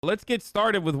Let's get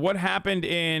started with what happened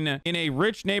in a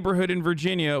rich neighborhood in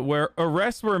Virginia where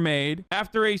arrests were made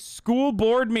after a school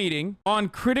board meeting on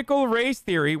critical race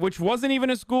theory, which wasn't even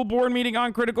a school board meeting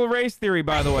on critical race theory,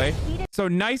 by the way. So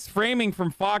nice framing from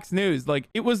Fox News. Like,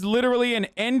 it was literally an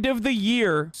end of the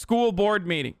year school board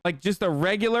meeting, like just a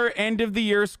regular end of the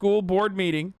year school board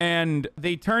meeting. And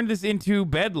they turned this into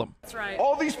bedlam. That's right.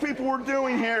 All these people were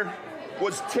doing here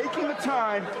was taking the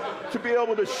time to be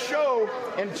able to show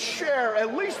and share,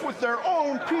 at least with their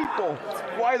own people,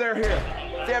 why they're here.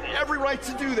 They have every right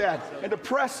to do that and to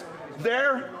press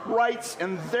their rights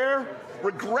and their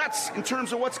regrets in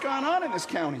terms of what's gone on in this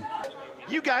county.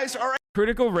 You guys are...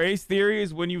 Critical race theory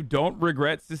is when you don't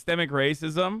regret systemic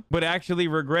racism, but actually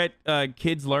regret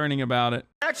kids learning about it.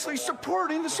 actually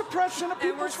supporting the suppression of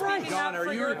people's rights. John,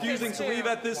 are you refusing to leave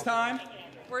at this time?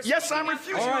 Yes, I'm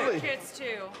refusing to leave. Kids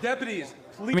too. Deputies,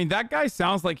 please. I mean, that guy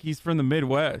sounds like he's from the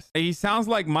Midwest. He sounds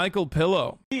like Michael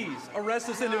Pillow. Please arrest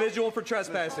this individual for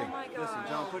trespassing. Oh my God. Listen,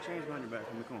 John, put your hands behind your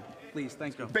back. Come on. Please,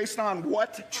 thanks, Joe. Based on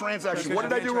what transaction? What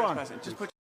did I do wrong? Just put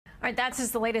All right, that's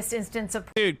just the latest instance of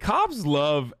Dude, cops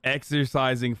love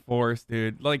exercising force,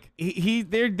 dude. Like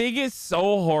they get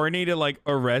so horny to like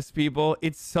arrest people.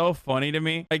 It's so funny to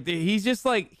me. Like he's just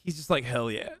like hell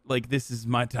yeah. Like this is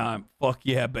my time. Fuck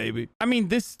yeah, baby. I mean,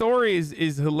 this story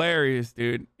is hilarious,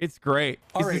 dude. It's great.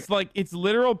 It's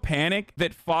literal panic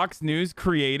that Fox News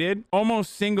created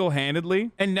almost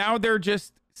single-handedly, and now they're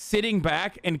just sitting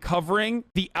back and covering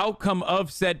the outcome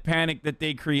of said panic that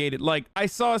they created. Like, I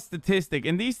saw a statistic,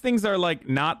 and these things are like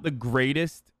not the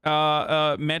greatest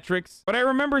metrics, but I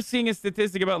remember seeing a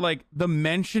statistic about like the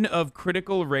mention of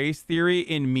critical race theory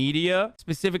in media,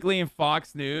 specifically in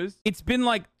Fox News. It's been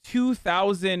like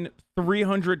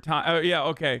 2,300 times. Yeah,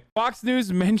 okay. Fox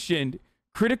News mentioned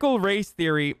critical race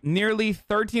theory nearly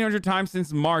 1,300 times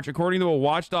since March, according to a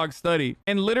Watchdog study.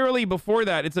 And literally before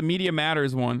that, it's a Media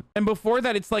Matters one. And before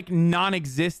that, it's like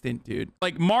non-existent, dude.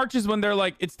 Like March is when they're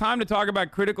like, it's time to talk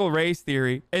about critical race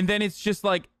theory. And then it's just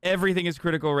like everything is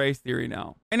critical race theory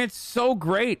now. And it's so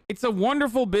great. It's a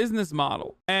wonderful business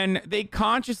model. And they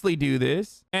consciously do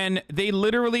this. And they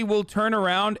literally will turn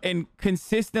around and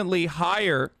consistently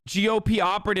hire GOP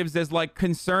operatives as like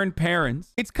concerned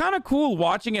parents. It's kind of cool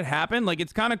watching it happen. Like,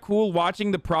 it's kind of cool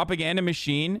watching the propaganda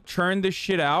machine churn this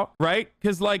shit out, right?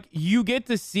 Because like you get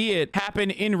to see it happen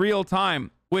in real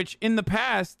time, which in the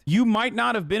past you might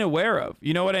not have been aware of.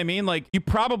 You know what I mean? Like, you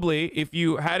probably, if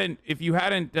you hadn't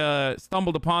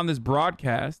stumbled upon this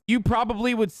broadcast, you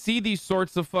probably would see these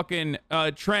sorts of fucking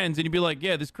trends, and you'd be like,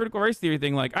 yeah, this critical race theory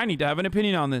thing, like, I need to have an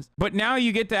opinion on this. But now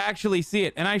you get to actually see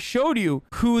it, and I showed you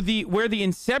where the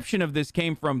inception of this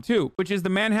came from too, which is the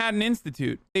Manhattan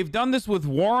Institute. They've done this with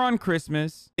War on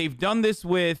Christmas. They've done this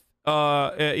with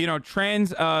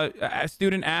trans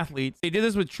student athletes. They did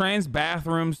this with trans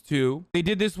bathrooms too. They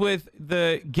did this with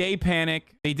the gay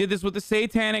panic. They did this with the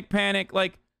satanic panic.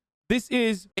 Like, this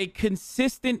is a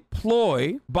consistent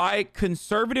ploy by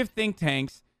conservative think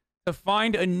tanks to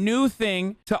find a new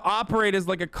thing to operate as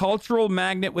like a cultural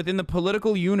magnet within the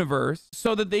political universe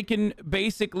so that they can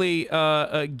basically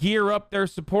gear up their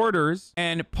supporters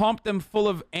and pump them full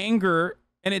of anger.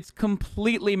 And it's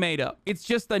completely made up. It's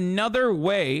just another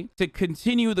way to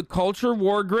continue the culture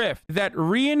war grift that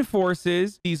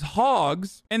reinforces these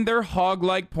hogs and their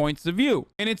hog-like points of view.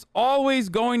 And it's always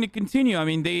going to continue. I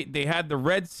mean, they had the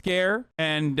Red Scare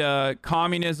and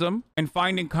communism, and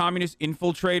finding communist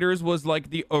infiltrators was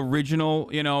like the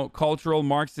original, cultural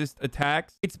Marxist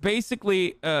attacks. It's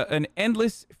basically an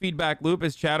endless feedback loop,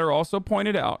 as Chatter also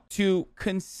pointed out, to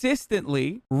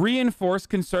consistently reinforce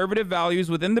conservative values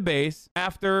within the base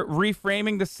after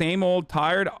reframing the same old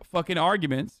tired fucking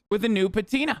arguments with a new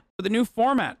patina, with a new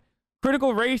format.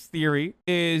 Critical race theory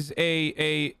is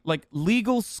a like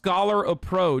legal scholar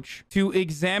approach to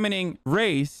examining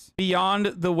race beyond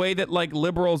the way that like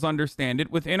liberals understand it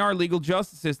within our legal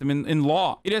justice system in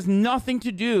law. It has nothing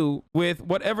to do with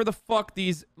whatever the fuck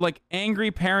these like angry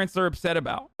parents are upset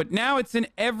about. But now it's in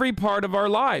every part of our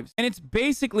lives. And it's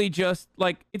basically just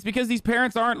like, it's because these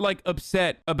parents aren't like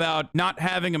upset about not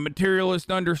having a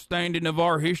materialist understanding of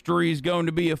our history is going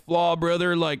to be a flaw,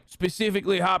 brother. Like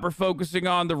specifically hyper focusing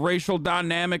on the racial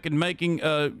dynamic and making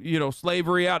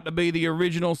slavery out to be the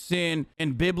original sin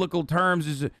in biblical terms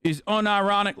is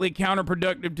unironically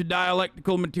counterproductive to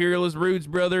dialectical materialist roots,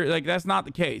 brother. Like, that's not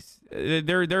the case.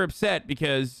 They're upset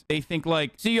because they think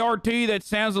like CRT, that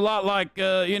sounds a lot like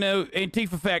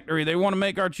Antifa Factory. They want to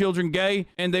make our children gay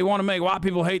and they want to make white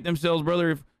people hate themselves,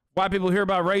 brother. If white people hear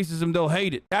about racism, they'll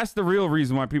hate it. That's the real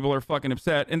reason why people are fucking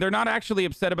upset. And they're not actually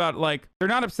upset about, like, they're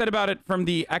not upset about it from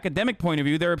the academic point of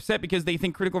view. They're upset because they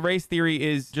think critical race theory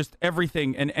is just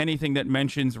everything and anything that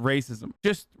mentions racism.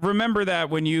 Just remember that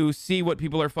when you see what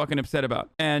people are fucking upset about.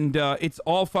 And it's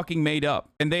all fucking made up.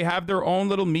 And they have their own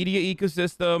little media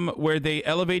ecosystem where they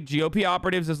elevate GOP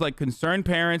operatives as, like, concerned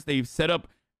parents. They've set up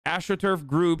AstroTurf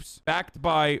groups backed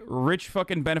by rich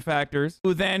fucking benefactors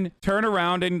who then turn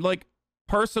around and, like,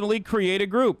 personally create a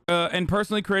group and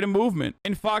personally create a movement.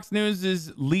 And Fox News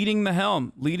is leading the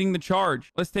helm, leading the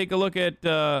charge. Let's take a look at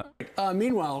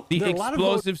meanwhile, the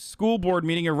explosive school board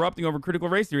meeting erupting over critical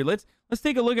race theory. Let's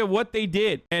take a look at what they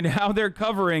did and how they're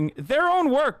covering their own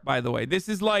work, by the way. This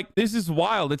is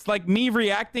wild. It's like me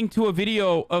reacting to a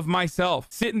video of myself,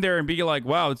 sitting there and being like,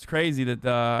 wow, it's crazy that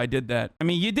I did that. I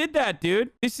mean, you did that,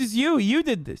 dude. This is you. You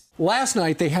did this. Last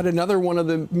night, they had another one of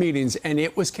the meetings, and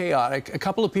it was chaotic. A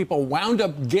couple of people wound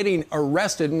up getting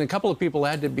arrested, and a couple of people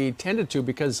had to be tended to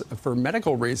because for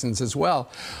medical reasons as well.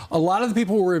 A lot of the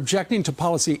people were objecting to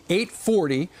policy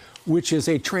 840, which is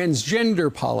a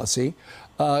transgender policy.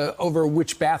 Over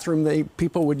which bathroom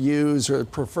people would use or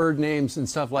preferred names and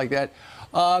stuff like that.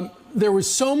 There was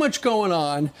so much going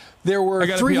on. There were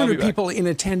 300 people in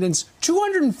attendance.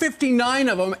 259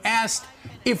 of them asked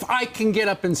if I can get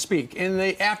up and speak. And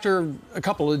after a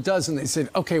couple of dozen, they said,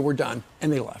 okay, we're done.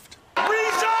 And they left.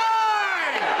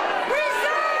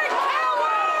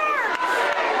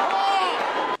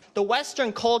 The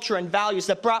Western culture and values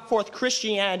that brought forth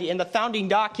Christianity in the founding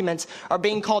documents are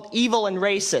being called evil and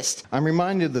racist. I'm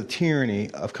reminded of the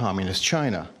tyranny of communist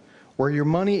China, where your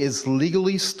money is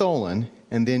legally stolen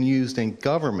and then used in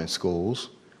government schools,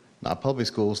 not public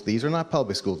schools. These are not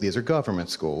public schools. These are government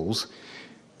schools,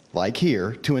 like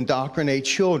here, to indoctrinate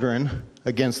children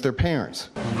against their parents.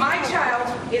 My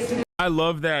child is... I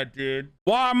love that, dude.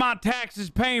 Why are my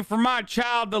taxes paying for my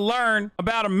child to learn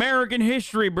about American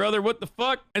history, brother? What the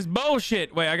fuck? It's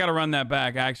bullshit. Wait, I gotta run that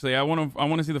back, actually. I want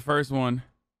to see the first one.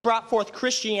 Brought forth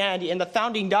Christianity in the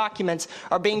founding documents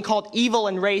are being called evil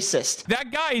and racist.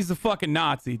 That guy is a fucking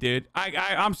Nazi, dude.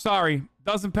 I'm sorry.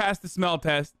 Doesn't pass the smell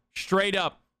test. Straight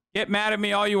up. Get mad at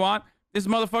me all you want. This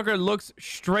motherfucker looks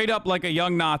straight up like a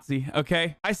young Nazi,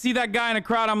 okay? I see that guy in a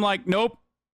crowd. I'm like, nope.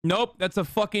 Nope, that's a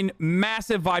fucking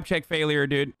massive vibe check failure,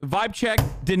 dude. Vibe check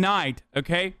denied,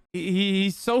 okay?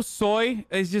 He's so soy.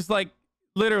 It's just like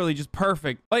literally just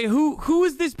perfect. Like who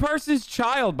is this person's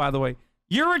child, by the way?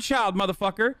 You're a child,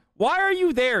 motherfucker. Why are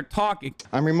you there talking?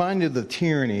 I'm reminded of the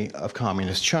tyranny of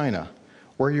communist China,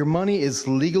 where your money is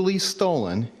legally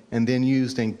stolen and then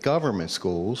used in government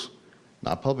schools,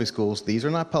 not public schools. These are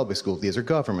not public schools. These are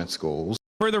government schools.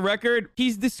 For the record,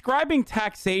 he's describing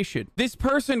taxation. This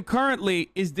person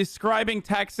currently is describing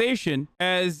taxation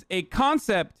as a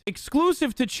concept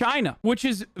exclusive to China, which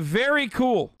is very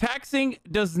cool. Taxing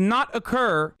does not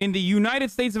occur in the United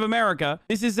States of America.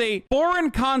 This is a foreign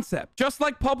concept. Just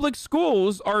like public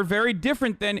schools are very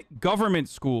different than government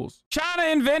schools. China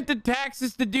invented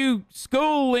taxes to do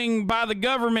schooling by the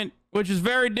government, which is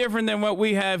very different than what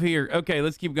we have here. Okay,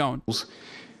 let's keep going.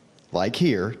 Like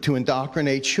here, to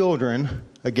indoctrinate children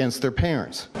against their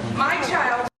parents. My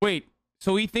child... Wait,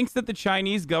 so he thinks that the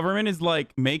Chinese government is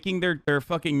like making their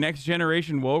fucking next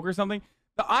generation woke or something?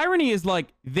 The irony is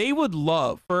like they would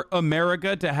love for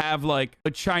America to have like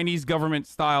a Chinese government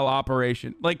style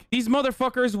operation. Like these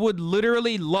motherfuckers would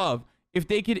literally love if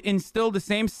they could instill the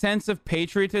same sense of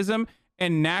patriotism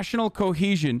and national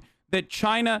cohesion that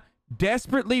China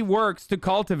desperately works to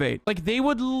cultivate. Like they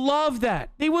would love that.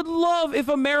 They would love if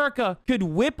America could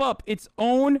whip up its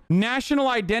own national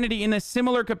identity in a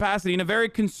similar capacity, in a very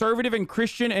conservative and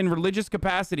Christian and religious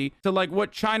capacity to like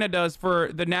what China does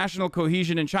for the national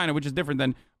cohesion in China, which is different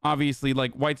than obviously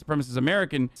like white supremacist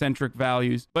American centric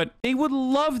values. But they would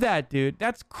love that, dude.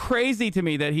 That's crazy to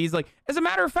me that he's like, as a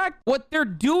matter of fact, what they're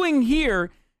doing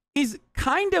here is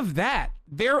kind of that.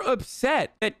 They're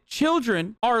upset that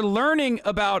children are learning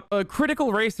about a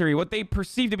critical race theory, what they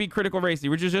perceive to be critical race theory,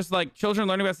 which is just like children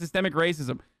learning about systemic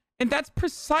racism. And that's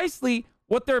precisely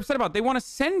what they're upset about. They want to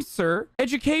censor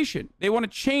education. They want to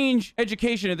change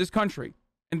education in this country.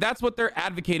 And that's what they're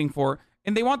advocating for.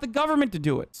 And they want the government to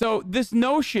do it. So this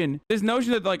notion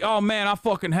that like, oh man,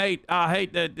 I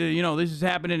hate that, you know, this is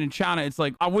happening in China. It's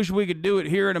like, I wish we could do it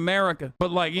here in America.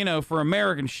 But like, you know, for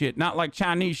American shit, not like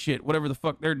Chinese shit, whatever the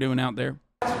fuck they're doing out there.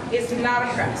 Is not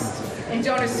oppressed. And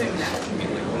don't assume that.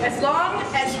 As long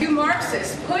as you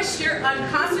Marxists push your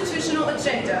unconstitutional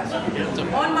agenda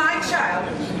on my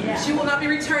child, she will not be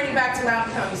returning back to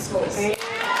Loudoun County schools.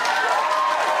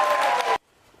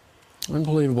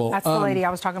 Unbelievable. That's the lady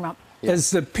I was talking about.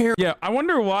 As the parent. Yeah, I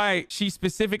wonder why she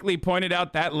specifically pointed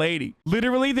out that lady.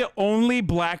 Literally the only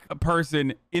black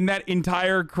person in that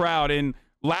entire crowd in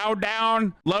Loud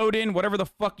Down, Load In, whatever the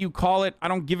fuck you call it. I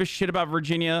don't give a shit about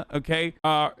Virginia, okay?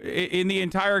 In the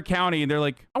entire county. And they're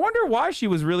like, I wonder why she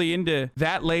was really into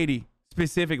that lady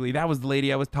specifically. That was the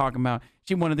lady I was talking about.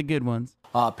 She one of the good ones.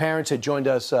 Parents had joined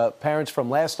us, parents from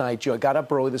last night got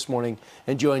up early this morning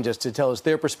and joined us to tell us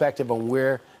their perspective on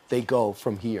where they go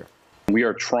from here. We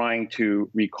are trying to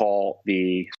recall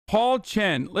the Paul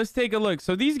Chen. Let's take a look.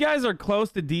 So these guys are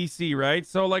close to DC, right?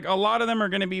 So like a lot of them are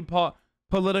going to be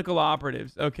political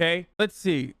operatives, okay? Let's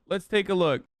see. Let's take a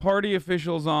look. Party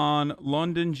officials on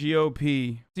London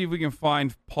GOP. See if we can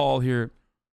find Paul here.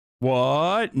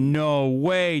 What? No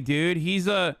way, dude. He's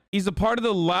a part of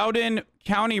the Loudoun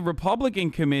County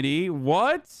Republican Committee.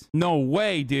 What? No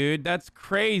way, dude. That's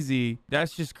crazy.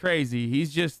 That's just crazy.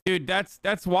 He's just, dude,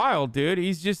 that's wild, dude.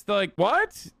 He's just like,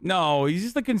 what? No, he's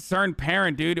just a concerned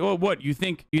parent, dude. Oh, what? You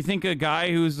think a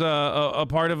guy who's a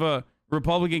part of a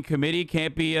Republican committee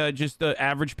can't be just an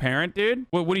average parent, dude?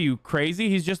 What are you, crazy?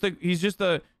 He's just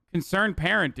a concerned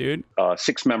parent, dude.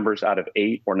 6 members out of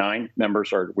 8 or 9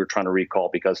 members we're trying to recall,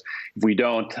 because if we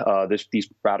don't, these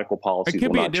radical policies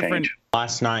will not change.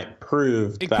 Last night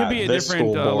proved it that could be a this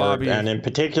different school board, lobbyist. and in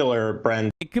particular,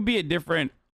 Brenda. It could be a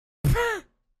different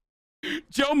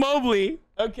Joe Mobley.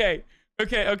 Okay.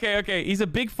 He's a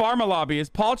big pharma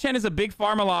lobbyist. Paul Chen is a big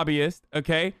pharma lobbyist,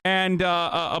 okay? And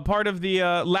a part of the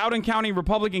Loudoun County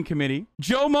Republican Committee.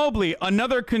 Joe Mobley,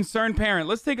 another concerned parent.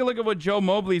 Let's take a look at what Joe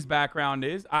Mobley's background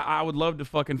is. I would love to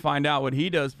fucking find out what he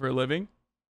does for a living.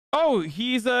 Oh,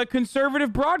 he's a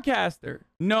conservative broadcaster.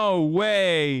 No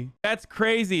way. That's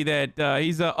crazy that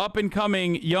he's a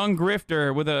up-and-coming young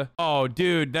grifter with a... Oh,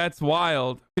 dude, that's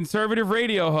wild. Conservative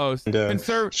radio host.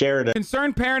 Sheridan.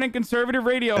 Concerned parent and conservative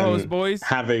radio host, boys.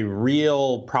 Have a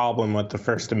real problem with the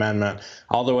First Amendment,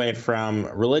 all the way from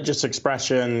religious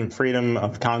expression, freedom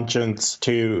of conscience,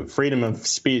 to freedom of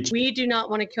speech. We do not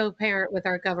want to co-parent with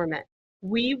our government.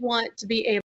 We want to be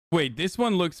able... Wait, this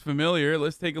one looks familiar.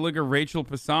 Let's take a look at Rachel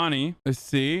Pisani. Let's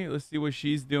see what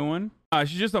she's doing.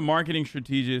 She's just a marketing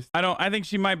strategist. I think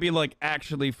she might be like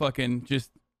actually fucking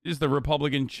just a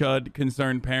Republican chud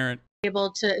concerned parent.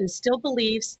 Able to instill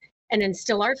beliefs and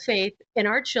instill our faith in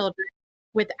our children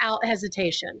without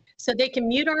hesitation. So they can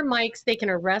mute our mics, they can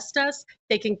arrest us,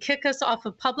 they can kick us off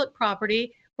of public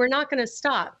property. We're not going to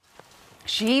stop.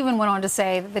 She even went on to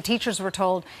say that the teachers were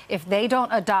told if they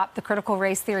don't adopt the critical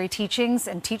race theory teachings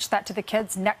and teach that to the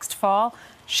kids next fall,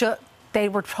 they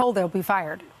were told they'll be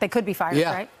fired. They could be fired,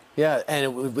 right? Yeah,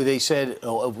 and they said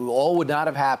all would not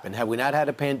have happened had we not had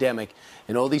a pandemic,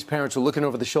 and all these parents were looking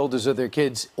over the shoulders of their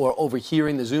kids or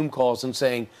overhearing the Zoom calls and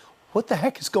saying, what the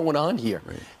heck is going on here?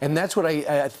 Right. And that's what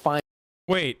I find.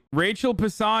 Wait, Rachel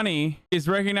Pisani is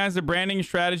recognized as a branding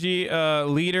strategy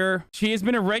leader. She has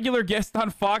been a regular guest on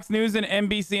Fox News and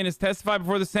NBC and has testified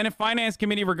before the Senate Finance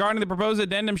Committee regarding the proposed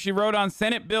addendum she wrote on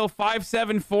Senate Bill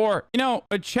 574. You know,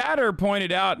 a chatter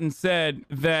pointed out and said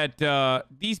that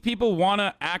these people want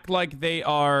to act like they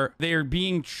are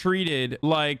being treated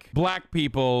like black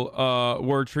people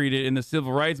were treated in the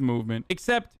civil rights movement.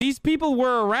 Except these people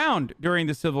were around during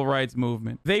the civil rights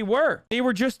movement. They were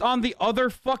just on the other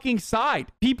fucking side.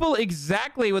 People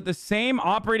exactly with the same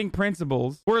operating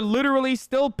principles were literally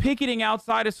still picketing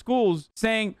outside of schools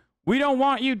saying, we don't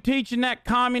want you teaching that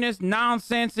communist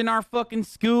nonsense in our fucking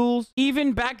schools.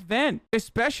 Even back then,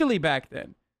 especially back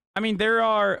then. I mean,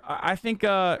 I think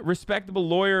a respectable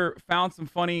lawyer found some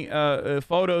funny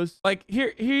photos. Like,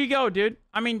 here you go, dude.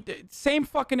 I mean, same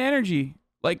fucking energy.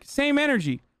 Like, same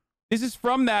energy. This is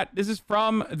from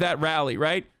that rally,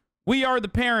 right? We are the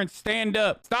parents. Stand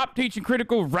up. Stop teaching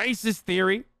critical racist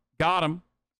theory. Got him.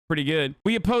 Pretty good.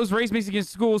 We oppose race mixing in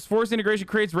schools. Forced integration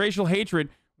creates racial hatred.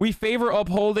 We favor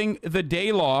upholding the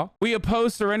day law. We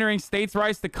oppose surrendering states'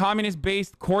 rights to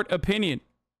communist-based court opinion.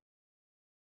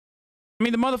 I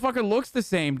mean, the motherfucker looks the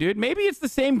same, dude. Maybe it's the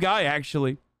same guy,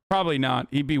 actually. Probably not.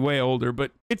 He'd be way older,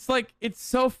 but it's like, it's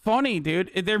so funny,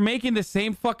 dude. They're making the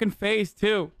same fucking face,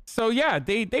 too. So, yeah,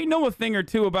 they know a thing or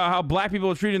two about how black people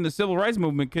are treated in the civil rights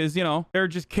movement because, you know, they're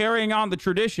just carrying on the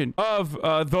tradition of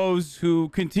those who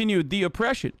continued the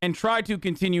oppression and tried to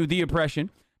continue the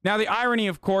oppression. Now, the irony,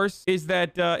 of course, is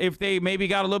that if they maybe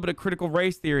got a little bit of critical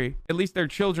race theory, at least their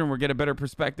children will get a better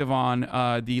perspective on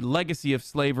the legacy of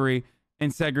slavery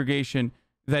and segregation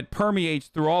that permeates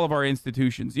through all of our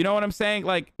institutions. You know what I'm saying?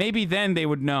 Like, maybe then they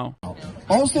would know.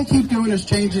 All they keep doing is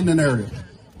changing the narrative.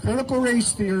 Critical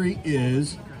race theory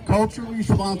is culturally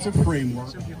responsive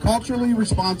framework, culturally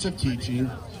responsive teaching.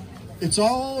 It's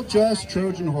all just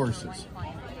Trojan horses.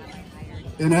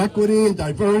 inequity and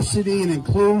diversity and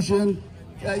inclusion.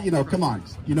 You know, come on.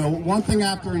 You know, one thing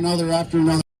after another.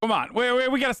 Come on.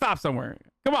 Wait, we got to stop somewhere.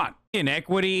 Come on.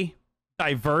 Inequity,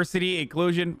 diversity,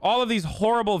 inclusion, all of these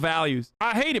horrible values.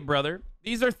 I hate it, brother.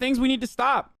 These are things we need to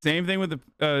stop. Same thing with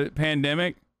the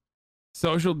pandemic.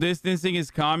 Social distancing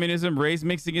is communism. Race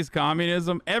mixing is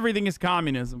communism. Everything is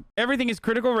communism. Everything is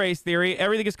critical race theory.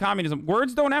 Everything is communism.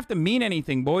 Words don't have to mean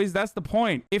anything, boys. That's the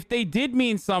point. If they did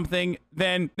mean something,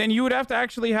 then you would have to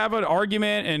actually have an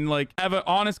argument and like have an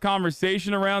honest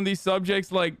conversation around these subjects.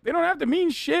 Like, they don't have to mean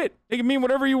shit. They can mean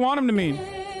whatever you want them to mean.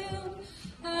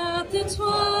 At the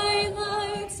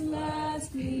twilight's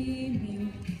last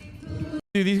gleaming.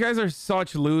 Dude, these guys are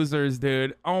such losers,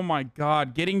 dude. Oh my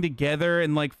god. Getting together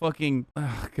and like fucking...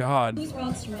 Oh god. Whose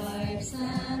broad stripes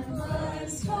and blood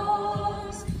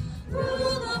stars through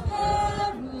the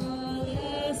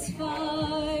perilous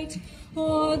fight,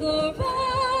 o'er the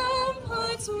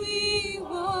ramparts we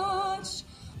watched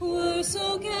were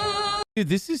so gallant. Dude,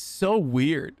 this is so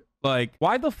weird. Like,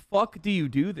 why the fuck do you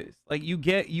do this? Like, you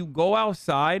go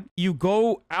outside, you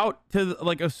go out to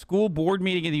like a school board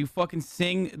meeting and you fucking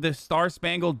sing the Star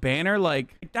Spangled Banner.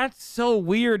 Like, that's so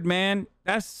weird, man.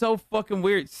 That's so fucking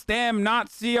weird. STEM, not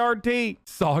CRT.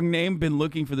 Song name, been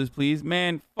looking for this, please.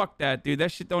 Man, fuck that, dude.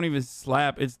 That shit don't even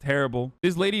slap. It's terrible.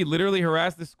 This lady literally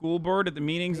harassed the school board at the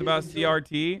meetings about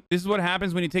CRT. This is what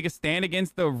happens when you take a stand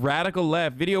against the radical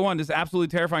left. Video 1, this is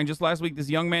absolutely terrifying. Just last week, this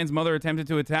young man's mother attempted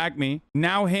to attack me.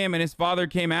 Now him and his father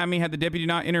came at me. Had the deputy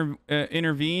not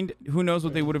intervened, who knows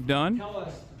what they would have done. Tell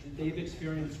us that they've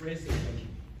experienced racism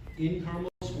in Carmel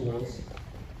schools,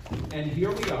 and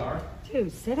here we are. Dude,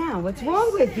 sit down. What's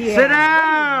wrong with you? Sit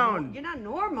down! You're not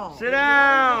normal. Sit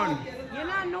down! You're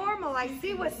not normal. I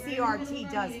see what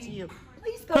CRT does to you.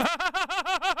 Please go.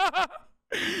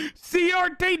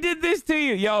 CRT did this to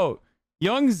you. Yo,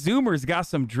 young Zoomers got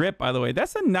some drip, by the way.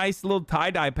 That's a nice little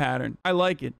tie-dye pattern. I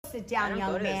like it. Sit down,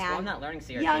 young man. I'm not learning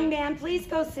CRT. Young man, please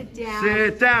go sit down.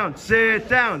 Sit down, sit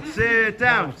down, sit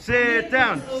down, sit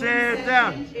down, sit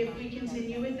down. If we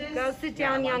continue with this, go sit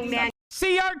down, young man.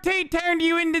 CRT turned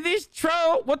you into this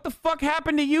troll. What the fuck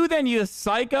happened to you then, you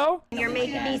psycho? You're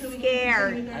making me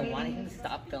scared. I wanted him to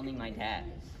stop filming my dad.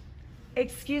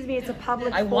 Excuse me, it's a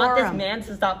public I forum. want this man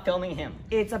to stop filming him.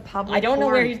 It's a public I don't know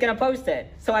forum. where he's gonna post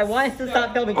it, so I want him to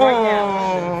stop filming right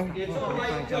now.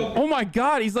 Oh my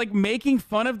god, he's like making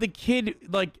fun of the kid,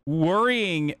 like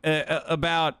worrying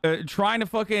about trying to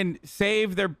fucking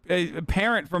save their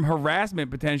parent from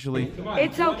harassment potentially.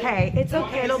 It's okay. It's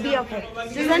okay. It'll be okay.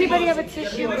 Does anybody have a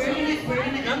tissue? No.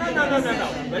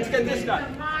 Let's get this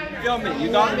done. Film me.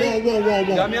 You got me? Whoa.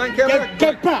 You got me on camera?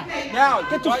 Get back. Now,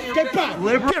 Get back.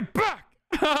 Get back!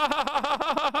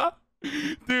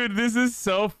 Dude, this is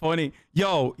so funny.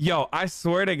 Yo, I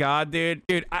swear to God, dude,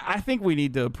 I think we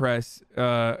need to oppress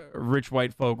rich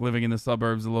white folk living in the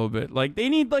suburbs a little bit. Like, they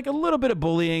need like a little bit of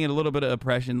bullying and a little bit of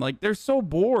oppression. Like, they're so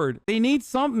bored. They need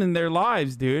something in their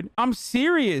lives, dude. I'm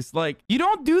serious. Like, you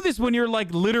don't do this when you're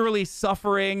like literally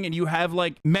suffering and you have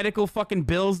like medical fucking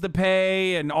bills to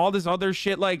pay and all this other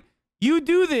shit. Like, you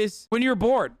do this when you're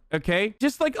bored, okay?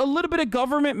 Just like a little bit of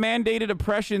government mandated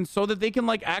oppression so that they can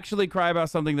like actually cry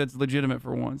about something that's legitimate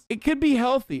for once. It could be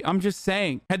healthy. I'm just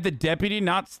saying. Had the deputy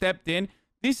not stepped in,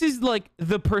 this is like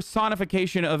the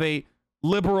personification of a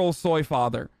liberal soy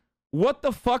father. What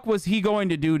the fuck was he going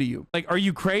to do to you? Like, are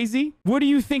you crazy? What do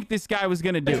you think this guy was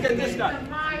going to do? Let's get this done.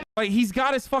 Like, he's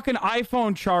got his fucking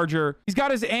iPhone charger. He's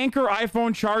got his Anchor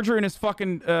iPhone charger and his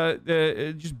fucking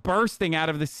just bursting out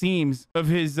of the seams of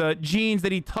his jeans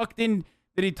that he tucked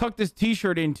his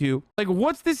t-shirt into. Like,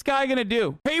 what's this guy gonna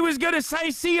do? He was gonna say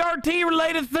CRT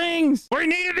related things. We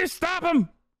needed to stop him.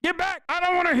 Get back. I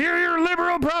don't want to hear your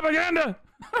liberal propaganda.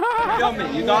 Film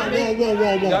me. You got me?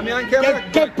 Whoa. You got me on camera?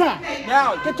 Get back.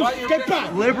 Now, Get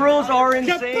back. Liberals are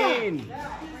insane.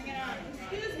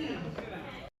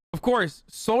 Of course,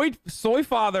 soy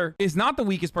father is not the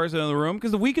weakest person in the room,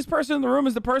 because the weakest person in the room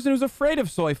is the person who's afraid of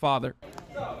soy father.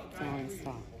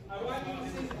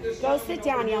 Go sit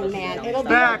down, young man. It'll be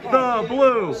Back okay. the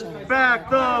blue. Back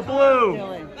the blue.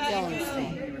 Dylan,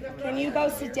 stay. Can you go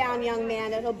sit down, young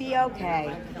man? It'll be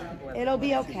okay. It'll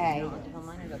be okay. Oh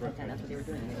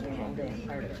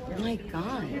my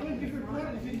God.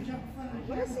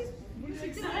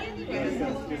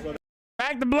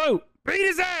 Back the blue. Beat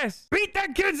his ass. Beat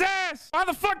that kid's ass. Why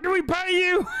the fuck do we pay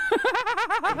you?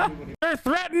 They're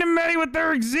threatening me with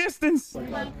their existence.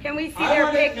 Can we see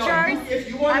their pictures? If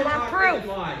you want I want proof.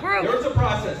 Proof. There's a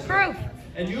process. Proof.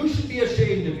 And you should be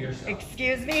ashamed of yourself.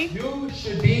 Excuse me? You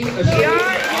should be ashamed.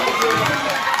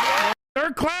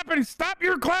 They're clapping. Stop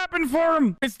your clapping for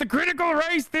them. It's the critical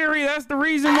race theory. That's the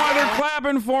reason why they're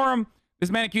clapping for them. This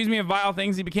man accused me of vile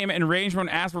things. He became enraged when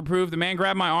asked for proof. The man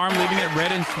grabbed my arm, leaving it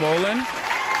red and swollen.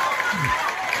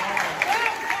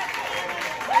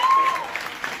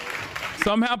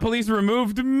 Somehow police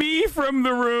removed me from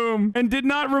the room and did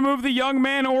not remove the young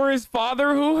man or his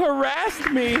father who harassed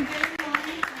me.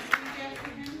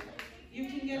 You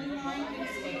can get in line and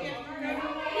speak it.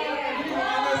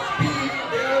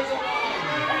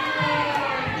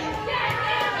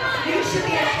 You should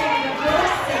be ashamed of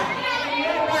yourself.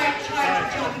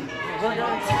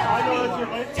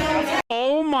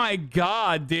 Oh my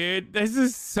God, dude. This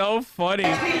is so funny.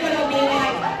 This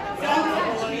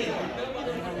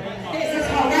is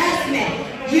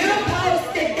harassment. You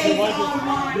posted things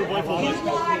online. Your wife will listen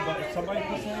to me, but if somebody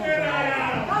puts it on,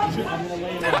 I'm gonna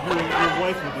lay it out. Your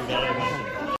wife will do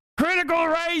that. Critical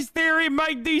race theory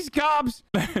made these cops.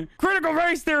 Critical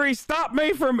race theory stopped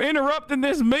me from interrupting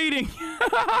this meeting.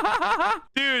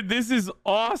 Dude, this is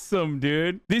awesome,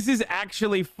 dude. This is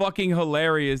actually fucking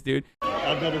hilarious, dude.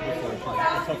 I've met her before.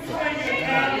 It's up to her.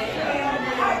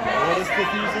 Let us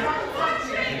diffuse it,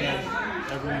 and then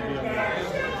everyone will be alright.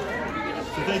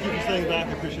 So thank you for staying back.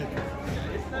 I appreciate it.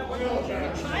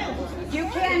 You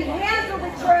can't handle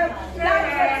the truth.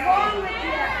 That's what's wrong with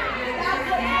you. That's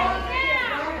what's wrong with you.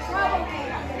 You're a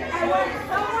troublemaker. And when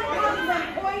someone comes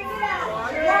and points it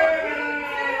out,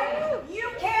 you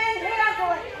can't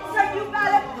handle it. So you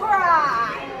gotta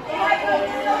cry.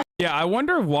 Yeah, I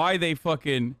wonder why they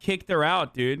fucking kicked her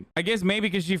out, dude. I guess maybe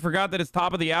because she forgot that it's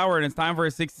top of the hour and it's time for a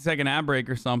 60-second ad break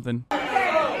or something. Be a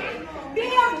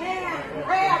man.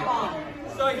 Grab on.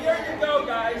 So here you go,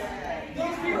 guys.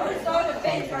 These people are so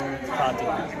defensive.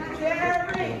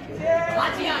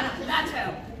 Tatiana, that's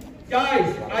who.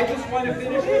 Guys, I just want to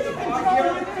finish with the talk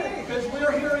here because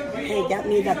we're hearing people. Hey, get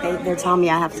me that they're telling me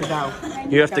I have to go.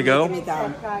 You have to go? Let me go.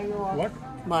 What?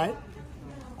 What?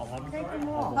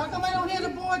 How come I don't hear the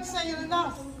board saying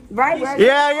enough? Right.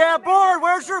 Yeah, board.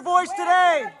 Where's your voice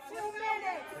today?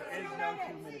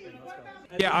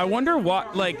 Yeah, I wonder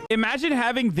what, like, imagine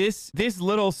having this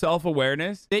little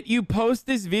self-awareness that you post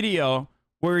this video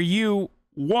where you,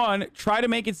 one, try to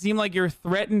make it seem like you're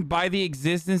threatened by the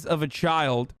existence of a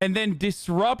child, and then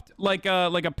disrupt like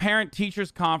a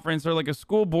parent-teachers conference or like a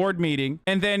school board meeting,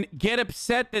 and then get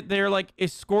upset that they're like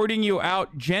escorting you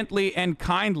out gently and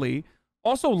kindly.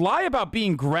 Also lie about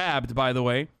being grabbed, by the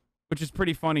way, which is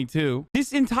pretty funny too.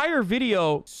 This entire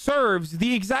video serves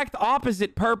the exact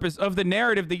opposite purpose of the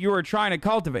narrative that you are trying to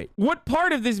cultivate. What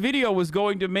part of this video was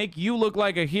going to make you look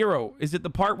like a hero? Is it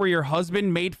the part where your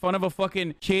husband made fun of a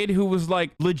fucking kid who was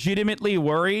like legitimately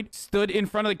worried, stood in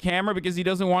front of the camera because he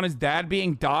doesn't want his dad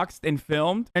being doxxed and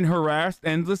filmed and harassed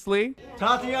endlessly?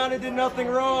 Tatiana did nothing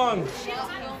wrong.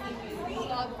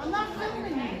 I'm not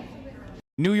filming you.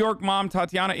 New York mom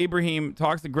Tatiana Ibrahim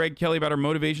talks to Greg Kelly about her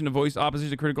motivation to voice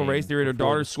opposition to critical race theory at her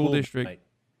daughter's school district.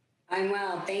 I'm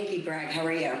well. Thank you, Greg. How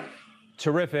are you?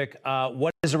 Terrific.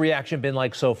 What has the reaction been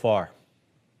like so far?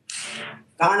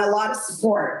 Gotten a lot of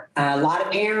support. A lot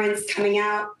of parents coming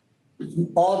out,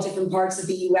 all different parts of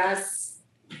the U.S.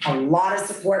 A lot of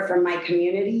support from my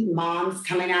community. Moms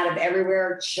coming out of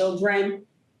everywhere. Children,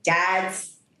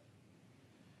 dads.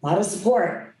 A lot of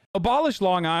support. Abolish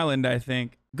Long Island, I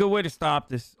think. Good way to stop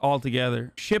this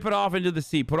altogether. Ship it off into the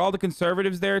sea. Put all the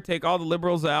conservatives there, take all the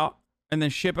liberals out, and then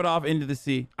ship it off into the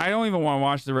sea. I don't even want to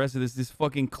watch the rest of this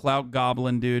fucking clout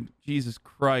goblin, dude. Jesus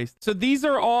Christ. So these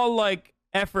are all like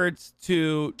efforts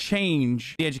to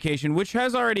change the education, which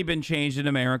has already been changed in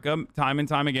America time and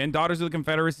time again. Daughters of the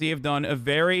Confederacy have done a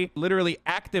very literally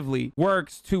actively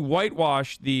works to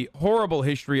whitewash the horrible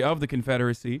history of the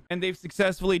Confederacy, and they've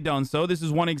successfully done so. This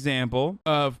is one example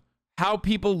of how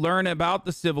people learn about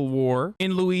the Civil War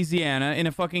in Louisiana in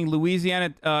a fucking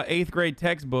Louisiana 8th grade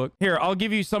textbook. Here, I'll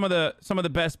give you some of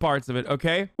the best parts of it,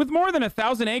 okay? With more than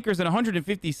 1,000 acres and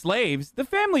 150 slaves, the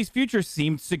family's future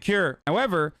seemed secure.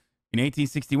 However, in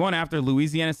 1861, after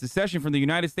Louisiana's secession from the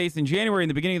United States in January and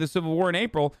the beginning of the Civil War in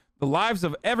April, the lives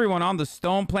of everyone on the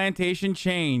Stone Plantation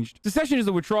changed. Secession is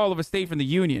the withdrawal of a state from the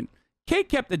Union. Kate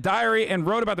kept a diary and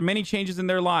wrote about the many changes in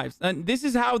their lives. And this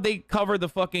is how they cover the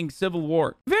fucking Civil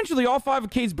War. Eventually, all 5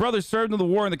 of Kate's brothers served in the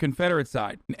war on the Confederate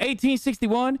side. In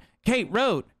 1861, Kate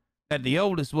wrote that the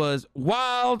oldest was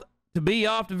wild to be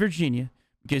off to Virginia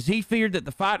because he feared that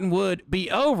the fighting would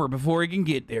be over before he can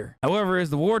get there. However,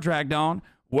 as the war dragged on,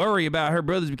 worry about her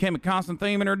brothers became a constant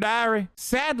theme in her diary.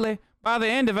 Sadly, by the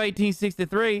end of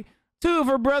 1863, 2 of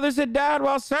her brothers had died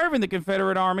while serving the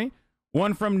Confederate Army,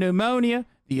 one from pneumonia,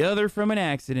 the other from an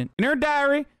accident. In her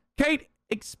diary, Kate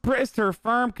expressed her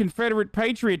firm Confederate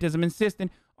patriotism, insisting,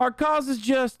 "Our cause is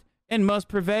just and must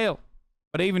prevail."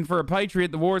 But even for a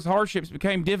patriot, the war's hardships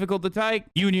became difficult to take.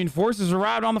 Union forces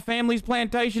arrived on the family's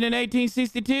plantation in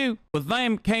 1862. With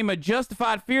them came a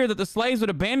justified fear that the slaves would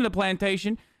abandon the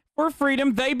plantation for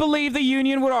freedom they believed the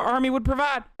Union Army would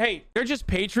provide. Hey, they're just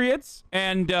patriots.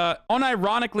 And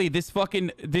unironically,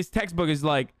 this textbook is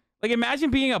like imagine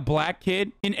being a black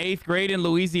kid in 8th grade in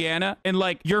Louisiana and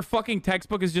like your fucking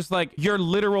textbook is just like your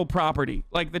literal property.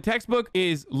 Like the textbook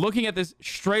is looking at this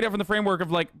straight up from the framework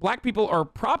of like black people are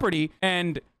property,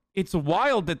 and it's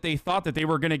wild that they thought that they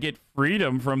were going to get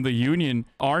freedom from the Union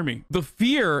Army. The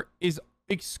fear is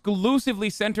exclusively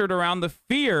centered around the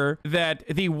fear that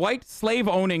the white slave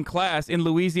owning class in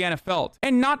Louisiana felt,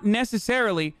 and not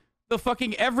necessarily the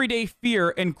fucking everyday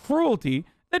fear and cruelty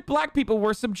that black people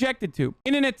were subjected to.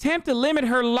 In an attempt to limit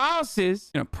her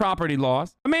losses, property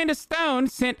loss, Amanda Stone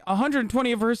sent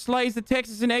 120 of her slaves to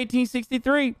Texas in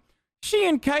 1863. She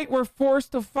and Kate were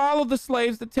forced to follow the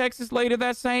slaves to Texas later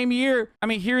that same year. I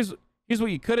mean, here's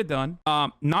what you could have done.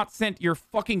 Not sent your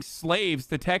fucking slaves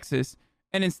to Texas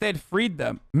and instead freed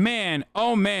them. Man,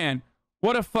 oh man,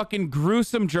 what a fucking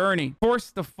gruesome journey.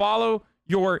 Forced to follow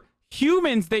your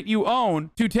humans that you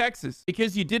own to Texas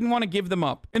because you didn't want to give them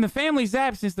up. In the family's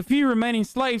absence, the few remaining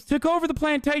slaves took over the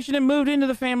plantation and moved into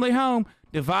the family home,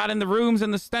 dividing the rooms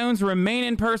and the Stones'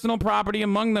 remaining personal property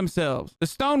among themselves. The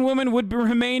Stone women would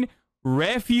remain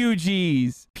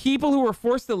refugees, people who were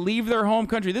forced to leave their home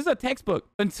country. This is a textbook.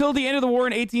 Until the end of the war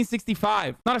in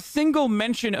 1865. Not a single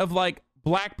mention of like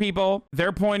black people,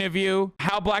 their point of view,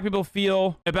 how black people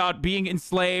feel about being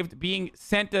enslaved, being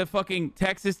sent to fucking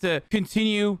Texas to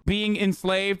continue being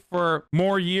enslaved for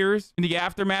more years in the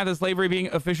aftermath of slavery being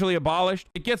officially abolished.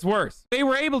 It gets worse. They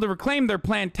were able to reclaim their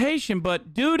plantation,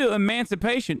 but due to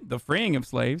emancipation, the freeing of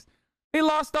slaves, they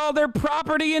lost all their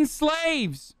property and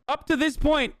slaves. Up to this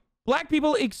point, black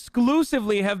people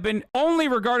exclusively have been only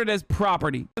regarded as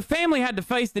property. The family had to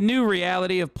face the new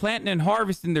reality of planting and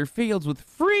harvesting their fields with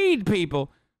freed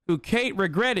people who Kate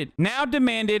regretted, now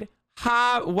demanded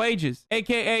high wages,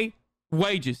 aka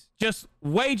wages. Just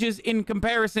wages in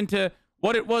comparison to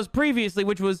what it was previously,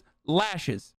 which was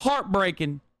lashes.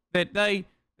 Heartbreaking that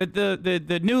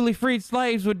the newly freed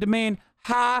slaves would demand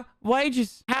high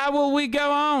wages. How will we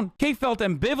go on? Kate felt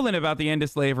ambivalent about the end of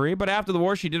slavery, but after the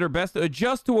war, she did her best to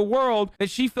adjust to a world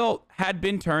that she felt had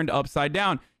been turned upside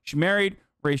down. She married,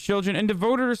 raised children, and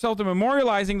devoted herself to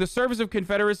memorializing the service of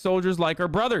Confederate soldiers like her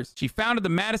brothers. She founded the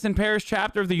Madison Parish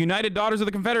chapter of the United Daughters of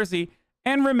the Confederacy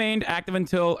and remained active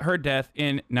until her death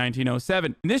in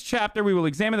 1907. In this chapter, we will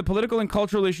examine the political and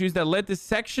cultural issues that led to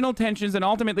sectional tensions and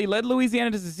ultimately led Louisiana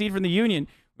to secede from the Union.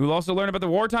 We will also learn about the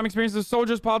wartime experiences of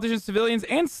soldiers, politicians, civilians,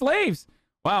 and slaves.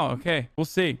 Wow, okay, we'll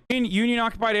see. In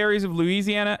Union-occupied areas of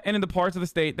Louisiana and in the parts of the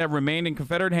state that remained in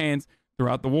Confederate hands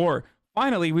throughout the war.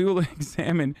 Finally, we will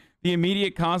examine the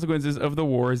immediate consequences of the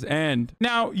war's end.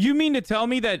 Now, you mean to tell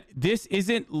me that this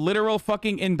isn't literal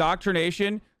fucking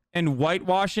indoctrination and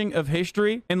whitewashing of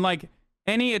history and like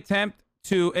any attempt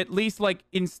to at least like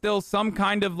instill some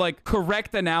kind of like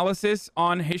correct analysis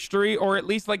on history, or at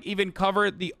least like even cover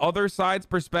the other side's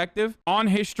perspective on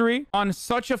history on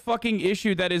such a fucking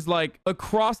issue that is like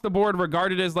across the board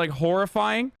regarded as like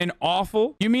horrifying and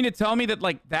awful? You mean to tell me that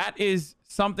like that is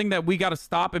something that we got to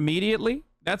stop immediately?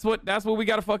 That's what we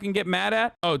got to fucking get mad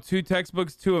at? Oh, 2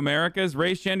 textbooks, 2 Americas.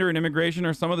 Race, gender, and immigration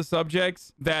are some of the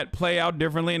subjects that play out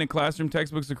differently in classroom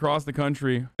textbooks across the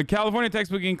country. The California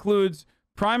textbook includes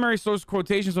primary source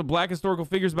quotations with black historical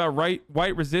figures about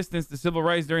white resistance to civil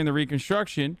rights during the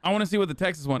Reconstruction. I want to see what the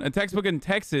Texas one. A textbook in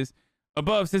Texas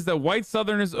above says that white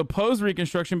Southerners oppose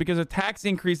Reconstruction because of tax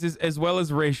increases as well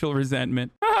as racial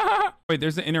resentment. Wait,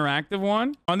 there's an interactive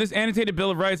one? On this annotated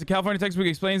Bill of Rights, the California textbook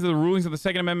explains that the rulings of the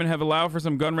Second Amendment have allowed for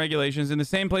some gun regulations. In the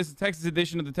same place, the Texas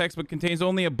edition of the textbook contains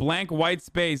only a blank white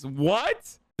space.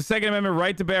 What? The Second Amendment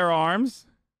right to bear arms?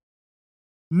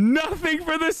 Nothing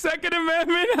for the Second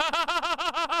Amendment?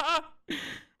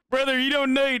 Brother, you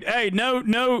don't need... Hey,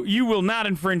 no, you will not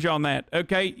infringe on that.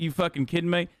 Okay? You fucking kidding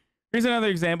me? Here's another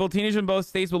example. Teenagers in both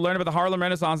states will learn about the Harlem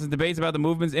Renaissance and debates about the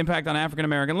movement's impact on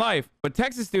African-American life. But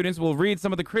Texas students will read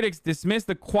some of the critics dismiss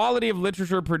the quality of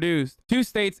literature produced. 2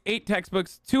 states, 8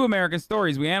 textbooks, 2 American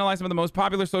stories. We analyze some of the most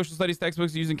popular social studies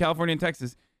textbooks used in California and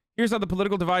Texas. Here's how the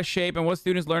political divides shape and what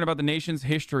students learn about the nation's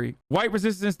history. White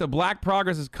resistance to black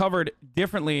progress is covered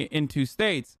differently in 2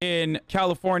 states. In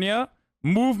California,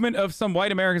 movement of some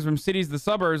white Americans from cities to the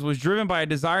suburbs was driven by a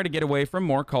desire to get away from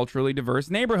more culturally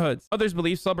diverse neighborhoods. Others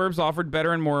believe suburbs offered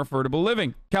better and more affordable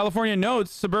living. California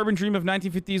notes suburban dream of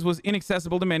 1950s was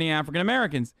inaccessible to many African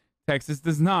Americans. Texas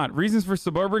does not. Reasons for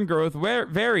suburban growth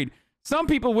varied. Some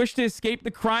people wish to escape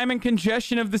the crime and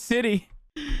congestion of the city.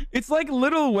 It's like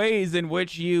little ways in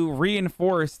which you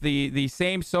reinforce the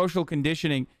same social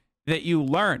conditioning that you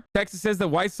learn. Texas says that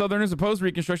white Southerners oppose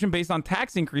Reconstruction based on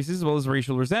tax increases as well as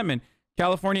racial resentment.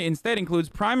 California instead includes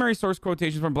primary source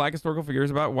quotations from black historical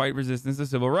figures about white resistance to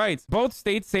civil rights. Both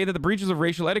states say that the breaches of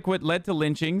racial etiquette led to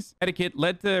lynchings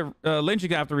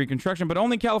after Reconstruction, but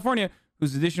only California,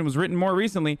 whose edition was written more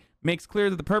recently, makes clear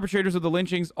that the perpetrators of the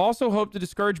lynchings also hope to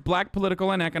discourage black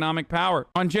political and economic power.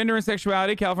 On gender and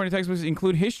sexuality, California textbooks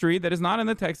include history that is not in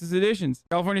the Texas editions.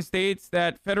 California states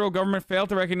that federal government failed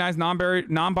to recognize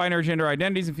non-binary gender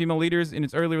identities and female leaders in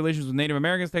its early relations with Native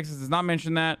Americans. Texas does not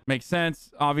mention that. Makes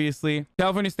sense, obviously.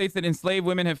 California states that enslaved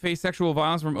women have faced sexual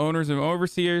violence from owners and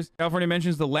overseers. California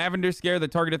mentions the lavender scare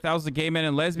that targeted thousands of gay men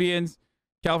and lesbians.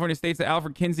 California states that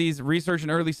Alfred Kinsey's research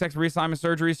in early sex reassignment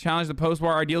surgeries challenged the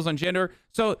post-war ideals on gender.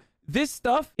 So this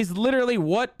stuff is literally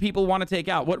what people want to take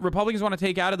out. What Republicans want to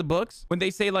take out of the books when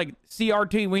they say, like,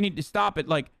 CRT, we need to stop it.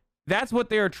 Like, that's what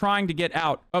they are trying to get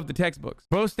out of the textbooks.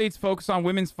 Both states focus on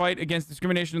women's fight against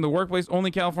discrimination in the workplace.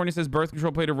 Only California says birth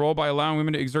control played a role by allowing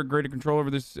women to exert greater control over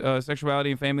their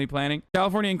sexuality and family planning.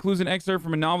 California includes an excerpt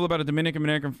from a novel about a Dominican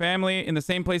American family. In the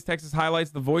same place, Texas highlights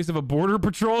the voice of a border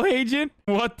patrol agent.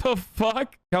 What the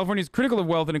fuck? California is critical of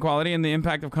wealth inequality and the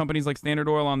impact of companies like Standard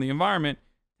Oil on the environment.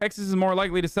 Texas is more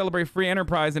likely to celebrate free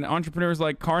enterprise and entrepreneurs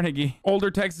like Carnegie. Older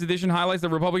Texas edition highlights the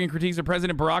Republican critiques of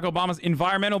President Barack Obama's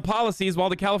environmental policies, while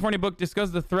the California book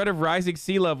discusses the threat of rising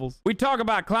sea levels. We talk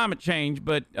about climate change,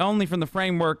 but only from the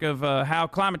framework of how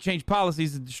climate change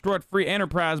policies have destroyed free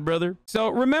enterprise, brother. So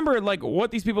remember, like, what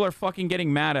these people are fucking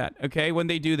getting mad at, okay, when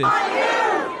they do this.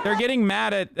 They're getting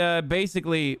mad at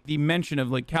basically the mention of,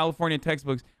 like, California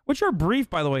textbooks, which are brief,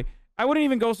 by the way. I wouldn't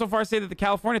even go so far as to say that the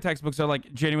California textbooks are,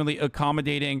 like, genuinely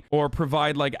accommodating or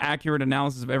provide, like, accurate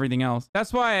analysis of everything else.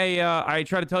 That's why I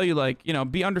try to tell you, like, you know,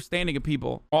 be understanding of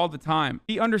people all the time.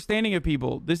 Be understanding of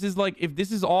people. This is, like, if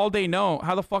this is all they know,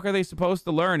 how the fuck are they supposed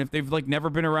to learn if they've, like, never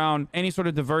been around any sort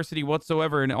of diversity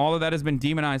whatsoever and all of that has been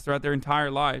demonized throughout their entire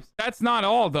lives? That's not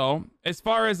all, though. As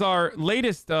far as our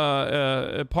latest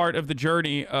part of the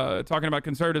journey, talking about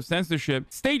conservative censorship,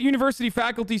 state university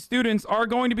faculty students are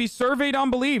going to be surveyed on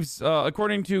beliefs.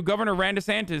 According to Governor Ron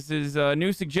DeSantis'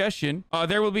 new suggestion,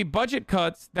 there will be budget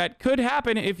cuts that could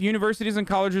happen if universities and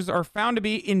colleges are found to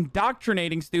be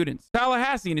indoctrinating students.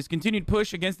 Tallahassee, in his continued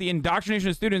push against the indoctrination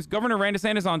of students, Governor Ron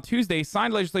DeSantis on Tuesday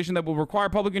signed legislation that will require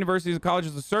public universities and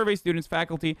colleges to survey students,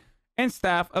 faculty, and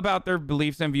staff about their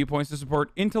beliefs and viewpoints to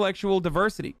support intellectual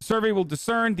diversity. The survey will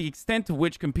discern the extent to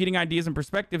which competing ideas and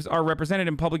perspectives are represented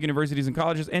in public universities and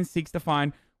colleges and seeks to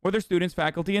find whether students,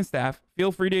 faculty, and staff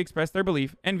feel free to express their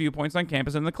belief and viewpoints on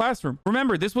campus and in the classroom.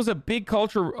 Remember, this was a big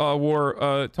culture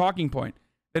war talking point,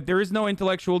 that there is no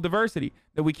intellectual diversity,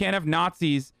 that we can't have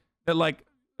Nazis, that, like,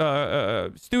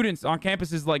 students on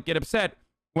campuses, like, get upset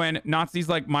when Nazis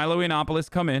like Milo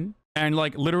Yiannopoulos come in and,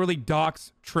 like, literally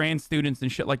dox trans students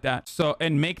and shit like that. So,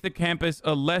 and make the campus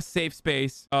a less safe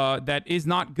space that is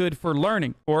not good for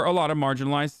learning for a lot of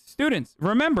marginalized students.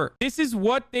 Remember, this is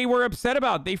what they were upset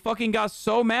about. They fucking got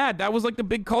so mad. That was, like, the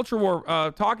big culture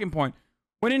war talking point.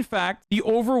 When in fact, the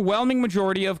overwhelming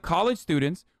majority of college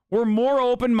students were more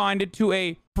open-minded to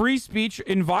a free speech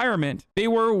environment. They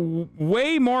were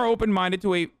way more open-minded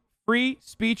to a free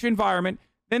speech environment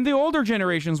than the older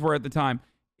generations were at the time.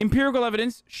 Empirical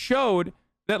evidence showed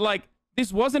that, like,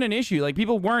 this wasn't an issue. Like,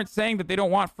 people weren't saying that they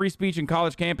don't want free speech in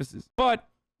college campuses. But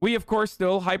we, of course,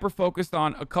 still hyper-focused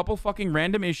on a couple fucking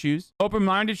random issues.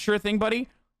 Open-minded, sure thing, buddy.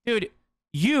 Dude,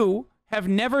 you have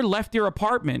never left your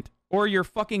apartment or your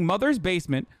fucking mother's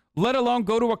basement, let alone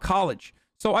go to a college.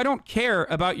 So I don't care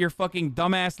about your fucking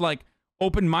dumbass, like,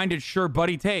 open-minded, sure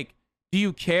buddy take. Do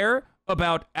you care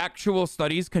about actual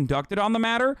studies conducted on the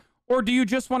matter? Or do you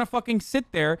just want to fucking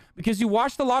sit there because you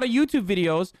watched a lot of YouTube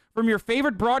videos from your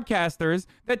favorite broadcasters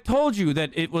that told you that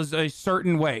it was a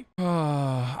certain way?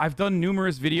 I've done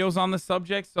numerous videos on the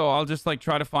subject, so I'll just, like,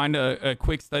 try to find a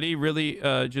quick study, really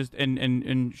just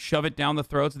and shove it down the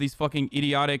throats of these fucking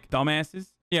idiotic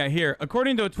dumbasses. Yeah, here.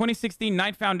 According to a 2016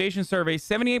 Knight Foundation survey,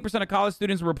 78% of college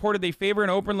students reported they favor an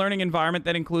open learning environment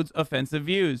that includes offensive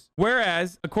views.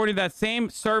 Whereas, according to that same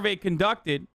survey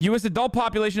conducted, U.S. adult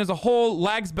population as a whole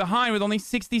lags behind, with only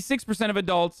 66% of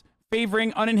adults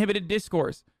favoring uninhibited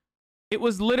discourse. It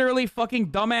was literally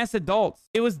fucking dumbass adults.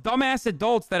 It was dumbass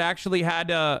adults that actually had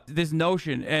this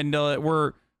notion and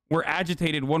were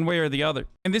agitated one way or the other.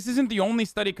 And this isn't the only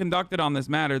study conducted on this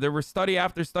matter. There were study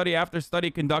after study after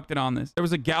study conducted on this. There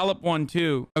was a Gallup one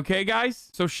too. Okay,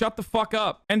 guys? So shut the fuck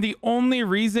up. And the only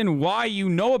reason why you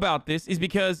know about this is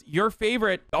because your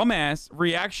favorite dumbass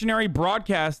reactionary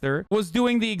broadcaster was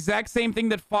doing the exact same thing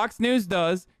that Fox News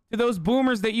does to those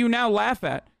boomers that you now laugh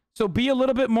at. So be a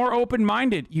little bit more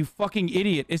open-minded, you fucking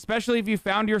idiot. Especially if you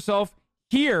found yourself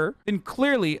here, then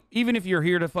clearly, even if you're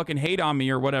here to fucking hate on me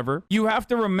or whatever, you have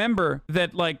to remember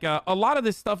that, like, a lot of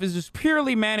this stuff is just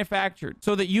purely manufactured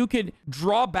so that you could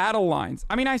draw battle lines.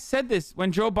 I mean, I said this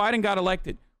when Joe Biden got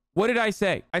elected. What did I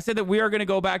say? I said that we are going to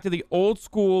go back to the old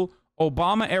school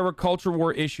Obama-era culture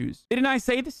war issues. Didn't I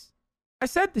say this? I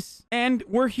said this, and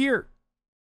we're here.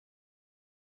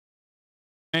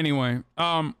 Anyway,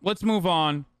 let's move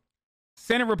on.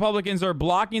 Senate Republicans are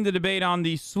blocking the debate on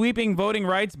the sweeping voting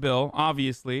rights bill,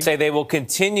 obviously. Say they will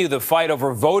continue the fight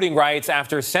over voting rights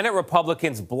after Senate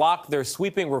Republicans blocked their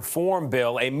sweeping reform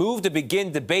bill. A move to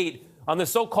begin debate on the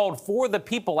so-called For the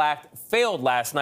People Act failed last night.